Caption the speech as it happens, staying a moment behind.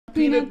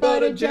peanut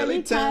butter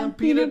jelly time,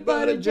 peanut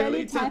butter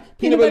jelly time,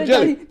 peanut butter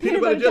jelly,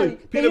 peanut butter jelly,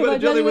 peanut butter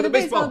jelly with a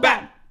baseball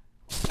bat.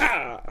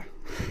 Ah!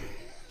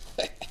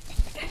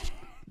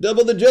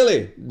 Double the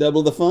jelly,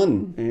 double the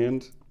fun.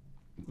 And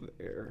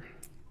there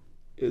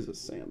is a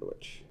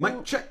sandwich.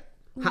 Mic check.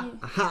 Ha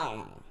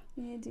ha.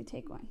 You do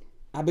take one.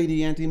 I be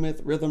the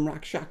anti-myth rhythm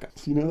rock shaka.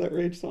 You know that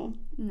Rage song?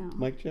 No.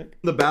 Mic check.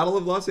 The Battle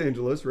of Los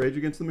Angeles, Rage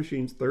Against the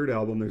Machine's third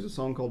album, there's a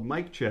song called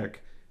Mic Check,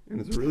 and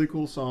it's a really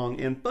cool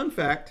song. And fun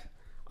fact,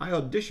 I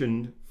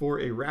auditioned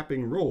for a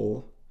rapping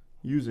role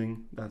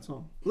using that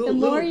song. The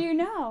more you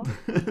know.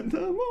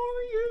 The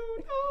more you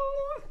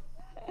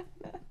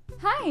know.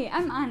 Hi,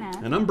 I'm Anna.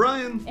 And I'm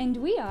Brian. And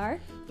we are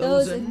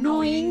Those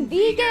Annoying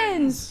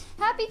Vegans.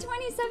 Happy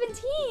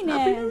 2017.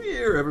 Happy New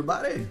Year,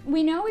 everybody.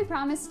 We know we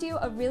promised you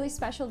a really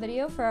special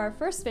video for our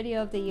first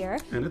video of the year.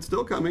 And it's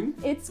still coming.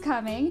 It's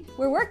coming.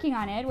 We're working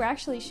on it. We're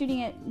actually shooting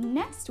it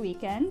next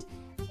weekend.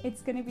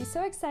 It's going to be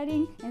so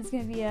exciting, and it's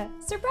going to be a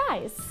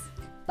surprise.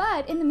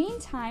 But in the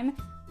meantime,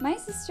 my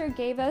sister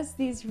gave us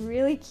these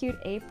really cute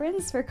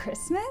aprons for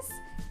Christmas,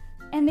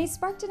 and they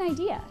sparked an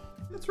idea.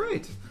 That's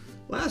right.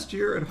 Last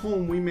year at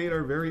home we made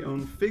our very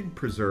own fig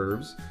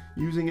preserves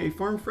using a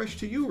Farm Fresh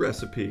to You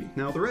recipe.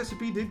 Now the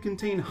recipe did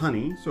contain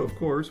honey, so of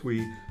course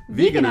we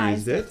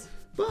veganized it,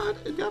 but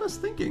it got us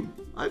thinking.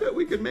 I bet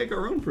we could make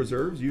our own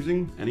preserves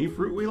using any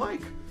fruit we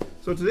like.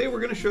 So today we're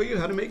going to show you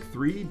how to make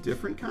 3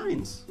 different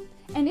kinds.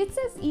 And it's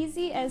as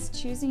easy as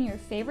choosing your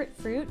favorite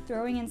fruit,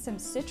 throwing in some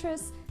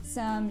citrus,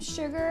 some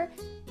sugar,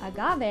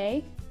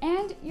 agave,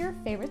 and your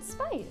favorite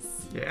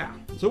spice. Yeah,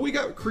 so we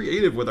got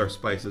creative with our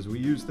spices. We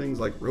use things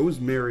like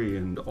rosemary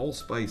and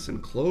allspice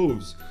and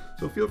cloves.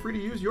 So feel free to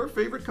use your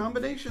favorite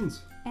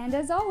combinations. And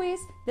as always,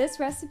 this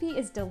recipe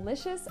is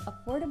delicious,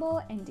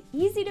 affordable, and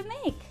easy to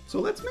make. So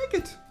let's make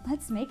it.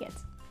 Let's make it.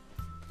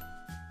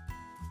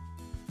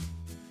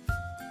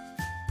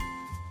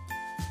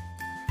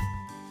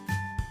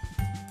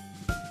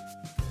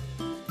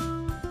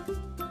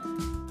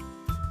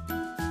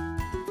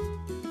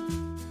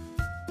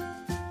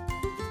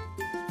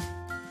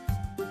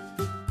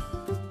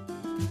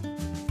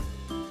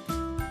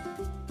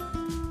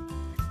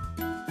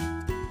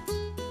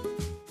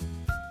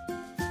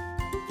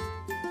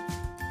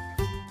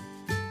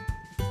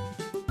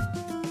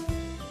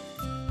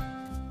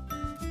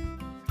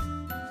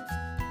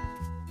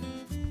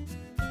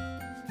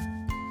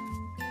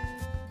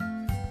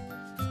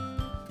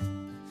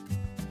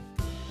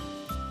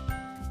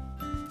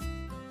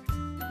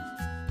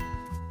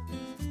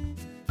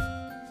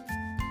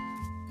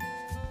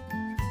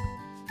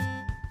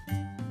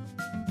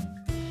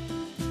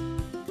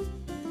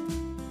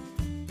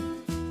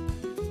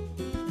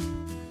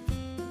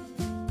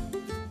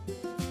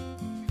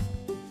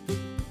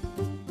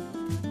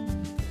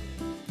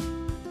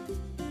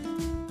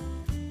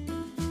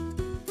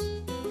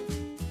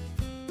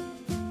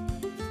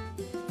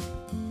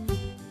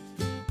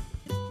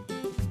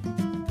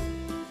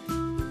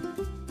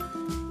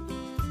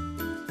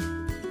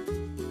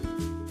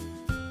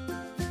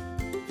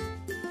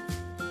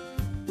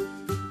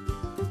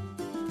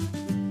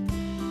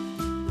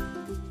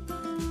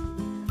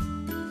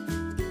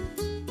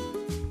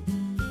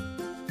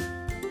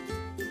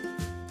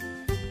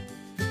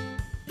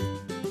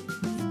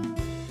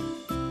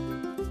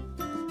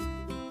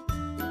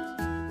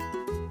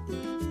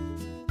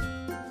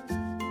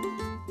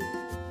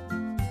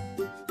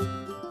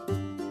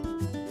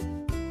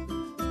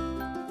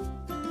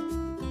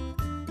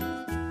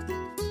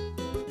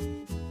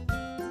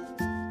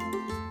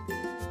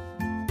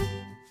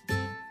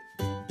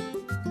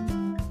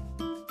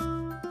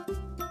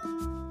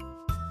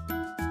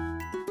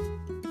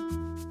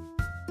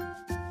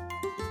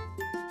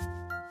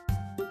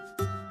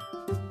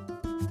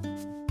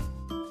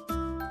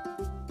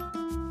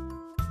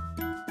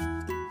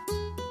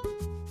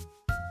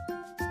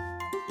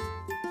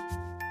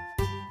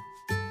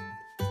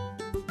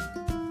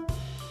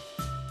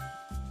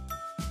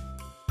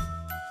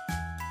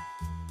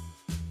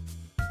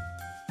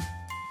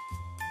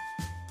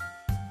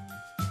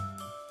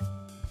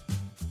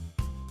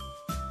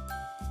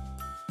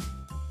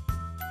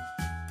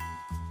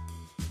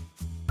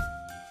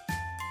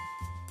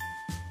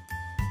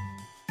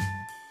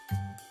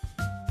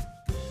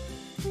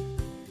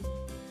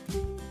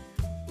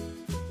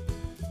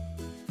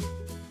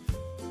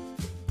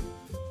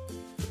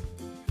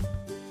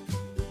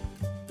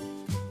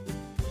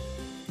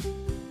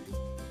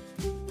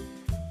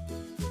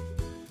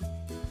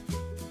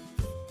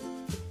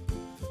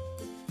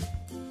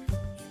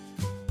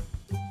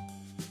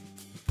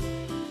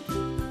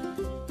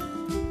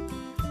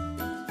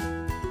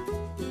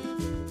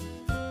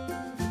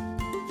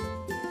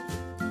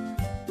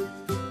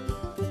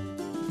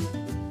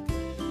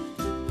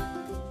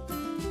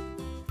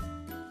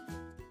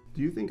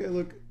 Do you think I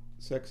look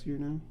sexier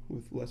now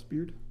with less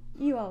beard?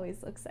 You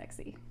always look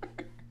sexy.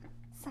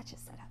 Such a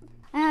setup.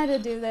 I had to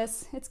do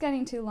this. It's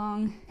getting too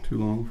long. Too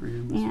long for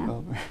you, Miss Yeah.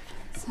 Oliver.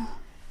 So.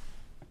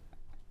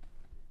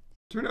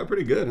 Turned out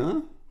pretty good,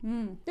 huh?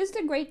 This is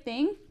a great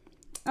thing.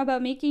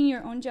 about making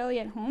your own jelly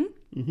at home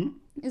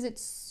is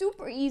it's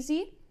super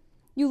easy.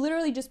 You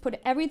literally just put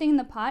everything in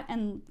the pot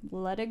and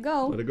let it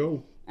go. Let it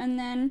go. And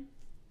then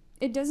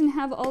it doesn't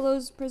have all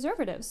those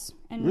preservatives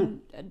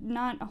and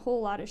not a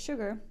whole lot of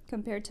sugar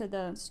compared to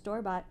the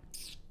store-bought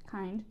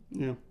kind.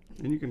 Yeah,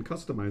 and you can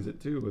customize it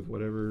too with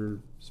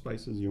whatever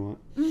spices you want.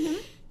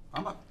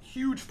 I'm a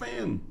huge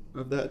fan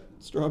of that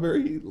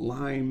strawberry,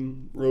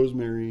 lime,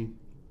 rosemary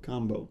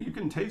combo. You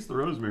can taste the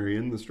rosemary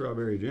in the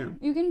strawberry jam.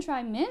 You can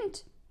try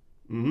mint.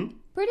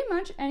 Pretty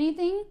much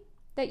anything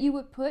that you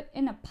would put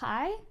in a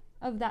pie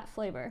of that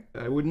flavor.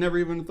 I would never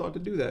even have thought to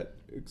do that,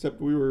 except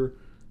we were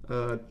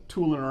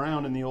tooling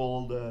around in the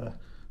old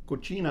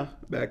cochina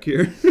back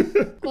here.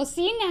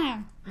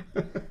 Cocina!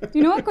 Do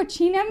you know what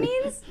cochina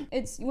means?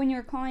 It's when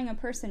you're calling a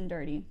person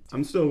dirty.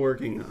 I'm still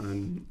working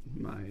on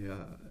my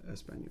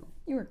Espanol.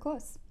 You were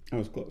close. I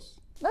was close.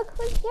 Look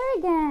who's here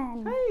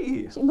again.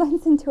 Hey! She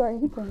blends into our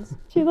aprons.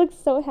 She looks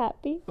so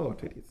happy. Oh,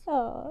 titties.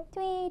 Oh,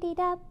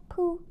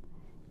 tweety-da-poo,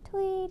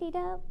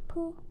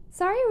 tweety-da-poo.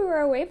 Sorry we were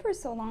away for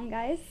so long,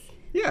 guys.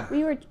 Yeah.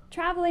 We were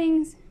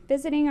traveling,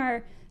 visiting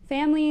our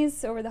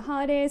families over the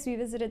holidays. We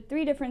visited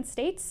 3 different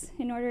states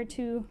in order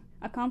to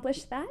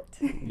accomplish that.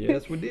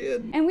 Yes, we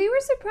did. And we were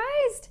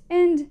surprised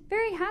and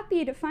very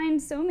happy to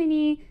find so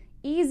many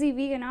easy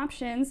vegan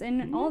options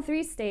in all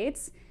 3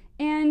 states.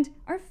 And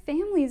our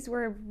families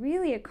were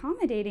really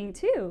accommodating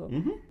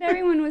too.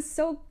 Everyone was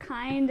so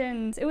kind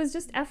and it was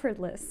just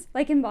effortless.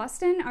 Like in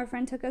Boston, our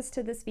friend took us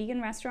to this vegan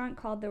restaurant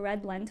called the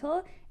Red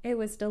Lentil. It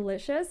was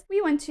delicious.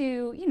 We went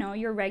to, you know,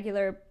 your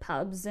regular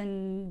pubs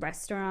and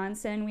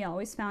restaurants and we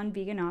always found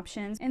vegan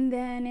options. And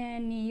then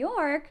in New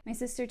York, my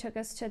sister took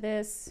us to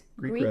this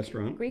Greek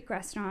restaurant.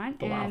 Falafel.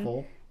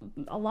 And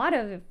a lot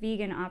of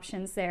vegan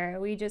options there.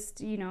 We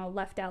just, you know,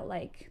 left out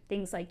like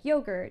things like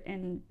yogurt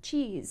and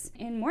cheese.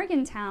 In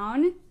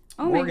Morgantown,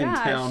 oh my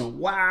gosh. Morgantown,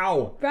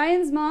 wow.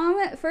 Brian's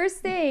mom, first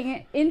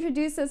thing,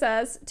 introduces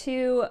us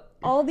to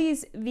all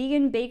these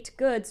vegan baked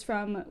goods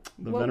from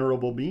the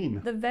Venerable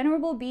Bean. The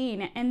Venerable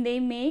Bean, and they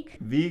make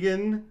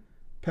vegan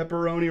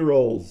pepperoni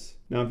rolls.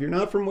 Now, if you're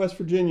not from West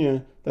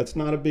Virginia, that's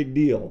not a big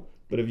deal.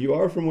 But if you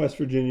are from West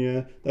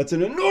Virginia, that's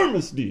an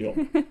enormous deal.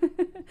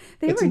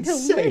 They it's were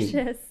insane.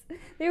 delicious.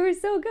 They were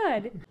so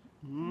good.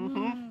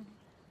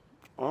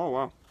 Oh,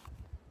 wow.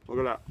 Look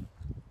at that.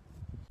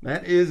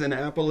 That is an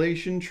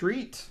Appalachian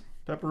treat.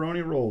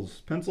 Pepperoni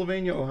rolls.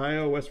 Pennsylvania,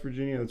 Ohio, West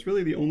Virginia. That's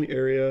really the only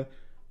area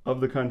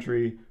of the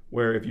country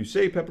where if you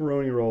say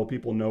pepperoni roll,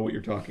 people know what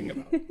you're talking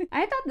about.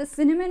 I thought the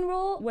cinnamon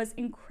roll was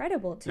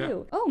incredible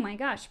too. Yeah. Oh my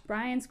gosh,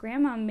 Brian's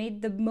grandma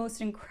made the most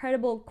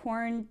incredible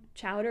corn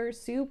chowder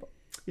soup.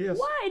 Yes.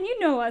 Why? And you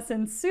know us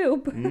in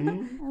soup.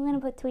 I'm going to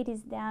put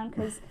Tweeties down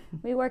because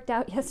we worked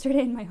out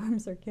yesterday and my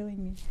arms are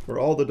killing me. For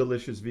all the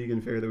delicious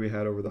vegan fare that we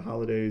had over the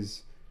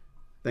holidays,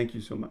 thank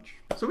you so much.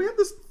 So we had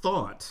this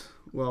thought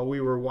while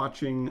we were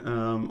watching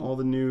all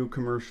the new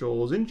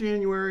commercials. In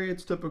January,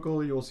 it's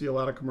typical. You'll see a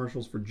lot of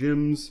commercials for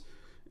gyms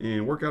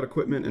and workout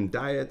equipment and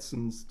diets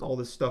and all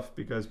this stuff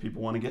because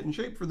people want to get in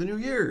shape for the new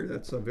year.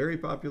 That's a very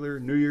popular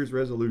New Year's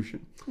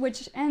resolution.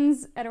 Which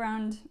ends at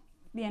around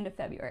the end of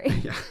February.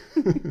 Yeah.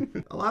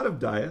 A lot of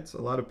diets,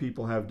 a lot of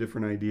people have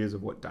different ideas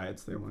of what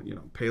diets they want, you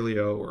know,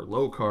 paleo or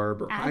low carb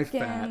or high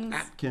fat,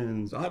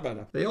 Atkins,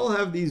 they all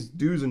have these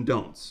do's and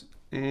don'ts.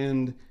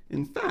 And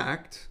in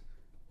fact,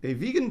 a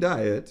vegan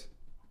diet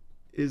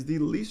is the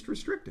least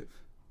restrictive.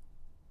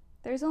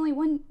 There's only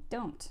one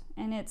don't,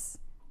 and it's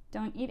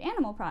don't eat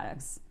animal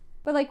products.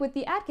 But like with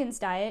the Atkins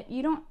diet,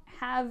 you don't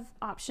have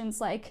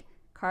options like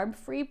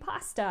carb-free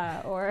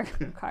pasta or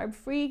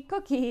carb-free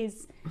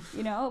cookies,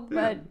 you know,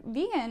 but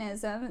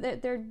veganism,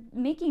 they're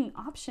making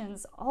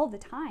options all the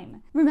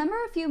time. Remember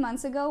a few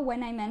months ago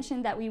when I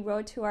mentioned that we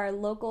wrote to our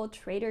local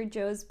Trader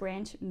Joe's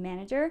branch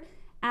manager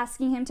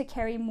asking him to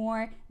carry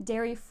more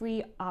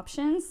dairy-free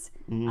options?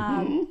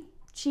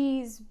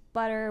 Cheese,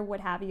 butter,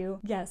 what have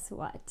you. Guess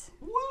what?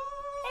 It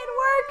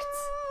worked!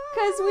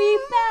 Because we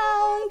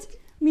found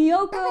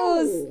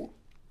Miyoko's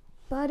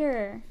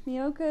butter.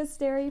 Miyoko's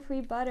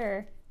dairy-free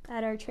butter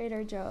at our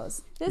Trader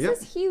Joe's. This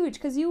is huge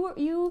because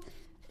you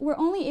were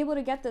only able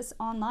to get this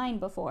online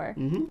before.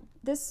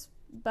 This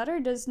butter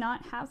does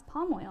not have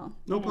palm oil.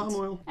 No palm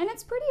oil. And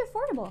it's pretty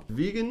affordable.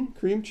 Vegan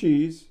cream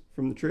cheese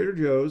from the Trader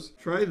Joe's.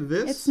 Try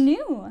this. It's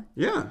new.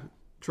 Yeah.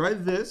 Try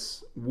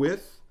this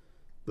with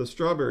the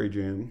strawberry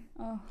jam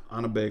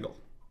on a bagel.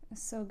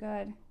 It's so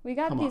good. We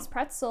got these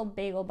pretzel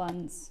bagel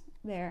buns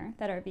there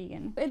that are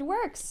vegan. It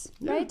works.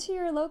 Write to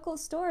your local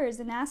stores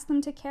and ask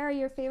them to carry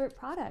your favorite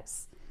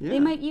products. They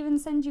might even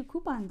send you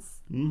coupons.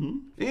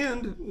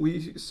 And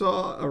we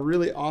saw a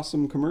really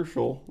awesome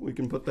commercial. We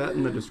can put that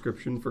in the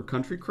description for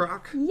Country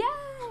Crock.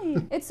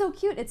 Yay! It's so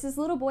cute. It's this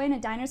little boy in a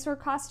dinosaur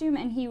costume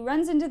and he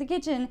runs into the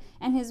kitchen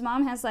and his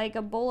mom has like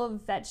a bowl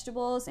of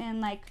vegetables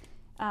and like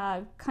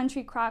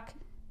Country Crock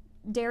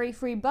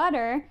dairy-free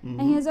butter.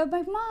 And he goes, oh,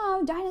 but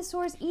Mom,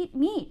 dinosaurs eat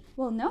meat.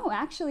 Well, no,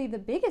 actually the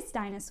biggest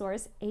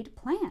dinosaurs ate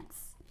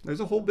plants. There's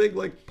a whole big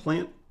like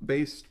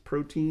plant-based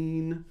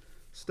protein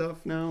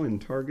stuff now in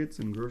Targets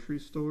and grocery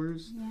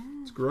stores. Yeah.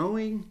 It's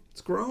growing.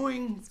 It's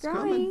growing. It's growing.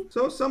 Coming.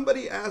 So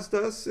somebody asked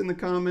us in the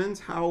comments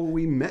how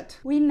we met.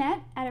 We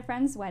met at a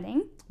friend's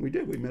wedding. We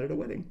did. We met at a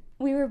wedding.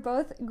 We were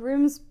both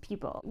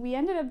groomspeople. We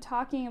ended up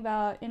talking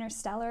about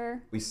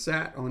Interstellar. We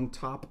sat on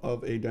top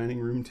of a dining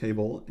room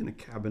table in a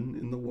cabin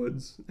in the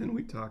woods, and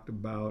we talked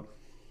about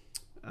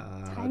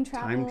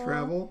time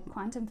travel,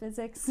 quantum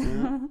physics.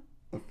 Yeah.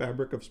 The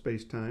fabric of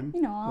space-time.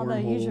 You know, all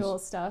the usual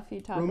stuff you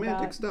talk romantic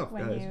about stuff,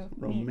 when guys. you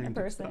Romantic meet a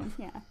person. Stuff.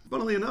 Yeah.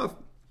 Funnily enough,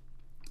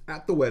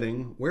 at the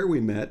wedding where we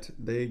met,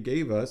 they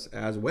gave us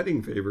as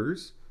wedding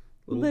favors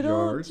little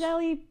jars.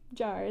 Jelly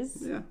jars.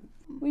 Yeah.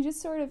 We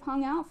just sort of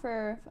hung out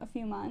for a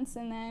few months,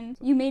 and then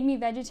you made me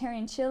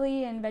vegetarian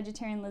chili and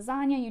vegetarian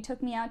lasagna. You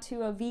took me out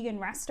to a vegan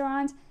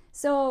restaurant.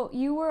 So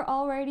you were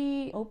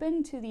already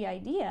open to the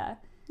idea.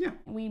 Yeah.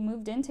 We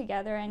moved in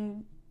together,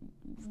 and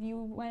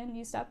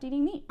you stopped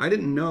eating meat. I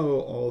didn't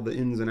know all the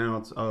ins and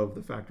outs of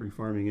the factory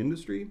farming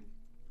industry.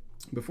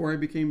 Before I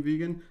became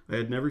vegan, I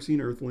had never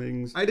seen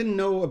earthlings. I didn't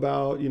know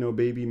about,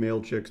 baby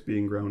male chicks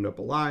being ground up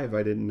alive.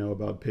 I didn't know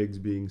about pigs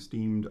being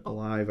steamed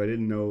alive. I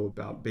didn't know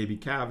about baby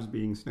calves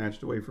being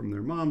snatched away from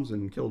their moms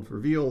and killed for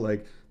veal.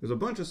 Like, there's a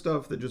bunch of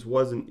stuff that just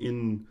wasn't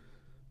in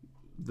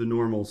the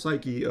normal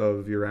psyche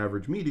of your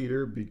average meat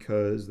eater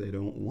because they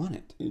don't want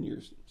it in your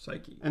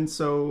psyche. And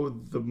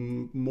so the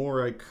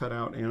more I cut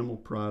out animal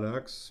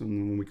products,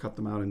 and when we cut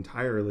them out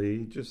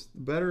entirely, just the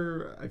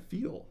better I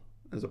feel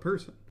as a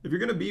person. If you're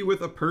going to be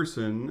with a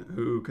person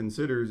who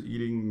considers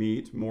eating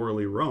meat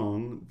morally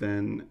wrong,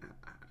 then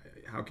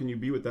how can you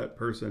be with that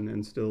person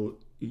and still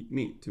eat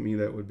meat? To me,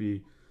 that would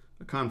be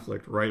a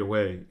conflict right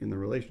away in the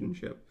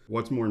relationship.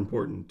 What's more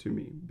important to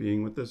me,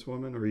 being with this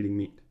woman or eating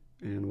meat?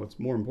 And what's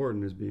more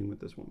important is being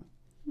with this woman.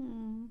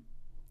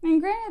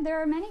 And granted,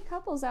 there are many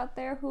couples out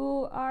there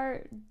who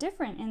are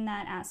different in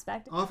that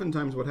aspect.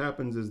 Oftentimes what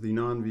happens is the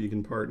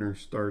non-vegan partner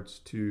starts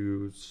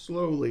to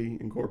slowly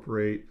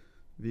incorporate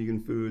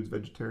vegan foods,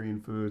 vegetarian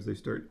foods. They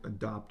start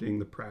adopting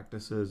the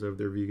practices of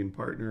their vegan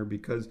partner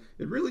because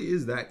it really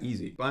is that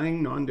easy.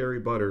 Buying non-dairy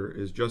butter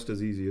is just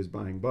as easy as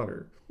buying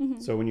butter.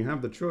 So when you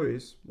have the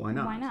choice, why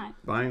not? Why not?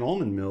 Buying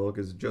almond milk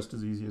is just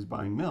as easy as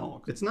buying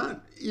milk. It's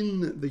not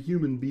in the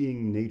human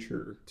being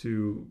nature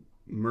to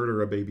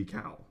murder a baby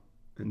cow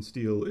and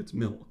steal its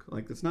milk.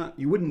 Like, it's not,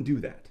 you wouldn't do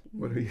that.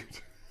 What are you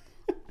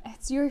doing?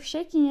 You're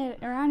shaking it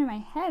around in my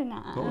head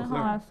now.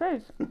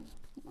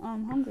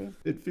 I'm hungry.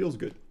 It feels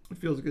good. It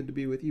feels good to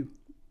be with you.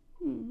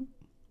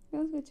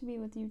 Feels good to be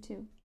with you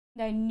too.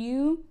 I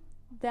knew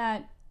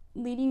that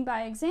leading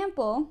by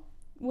example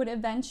would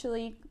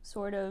eventually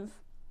sort of,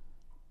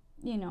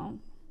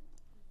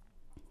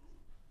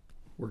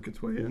 work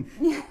its way in.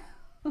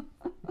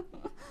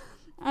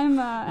 I'm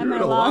You're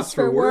at a loss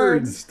for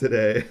words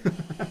today.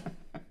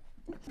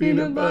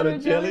 Peanut butter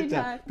jelly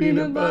time.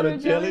 Peanut butter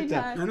jelly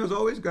time. And as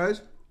always,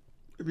 guys,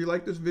 if you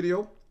like this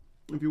video,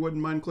 if you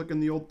wouldn't mind clicking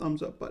the old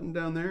thumbs up button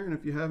down there, and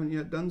if you haven't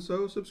yet done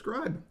so,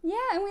 subscribe. Yeah,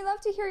 and we love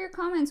to hear your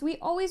comments. We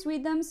always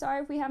read them.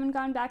 Sorry if we haven't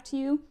gone back to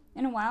you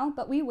in a while,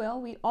 but we will.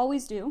 We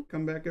always do.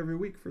 Come back every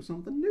week for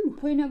something new.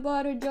 Peanut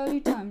butter jelly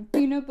time.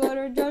 Peanut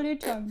butter jelly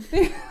time.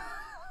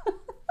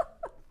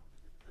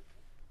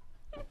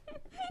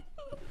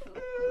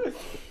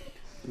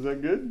 Is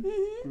that good?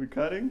 Are we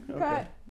cutting? Okay. Cut.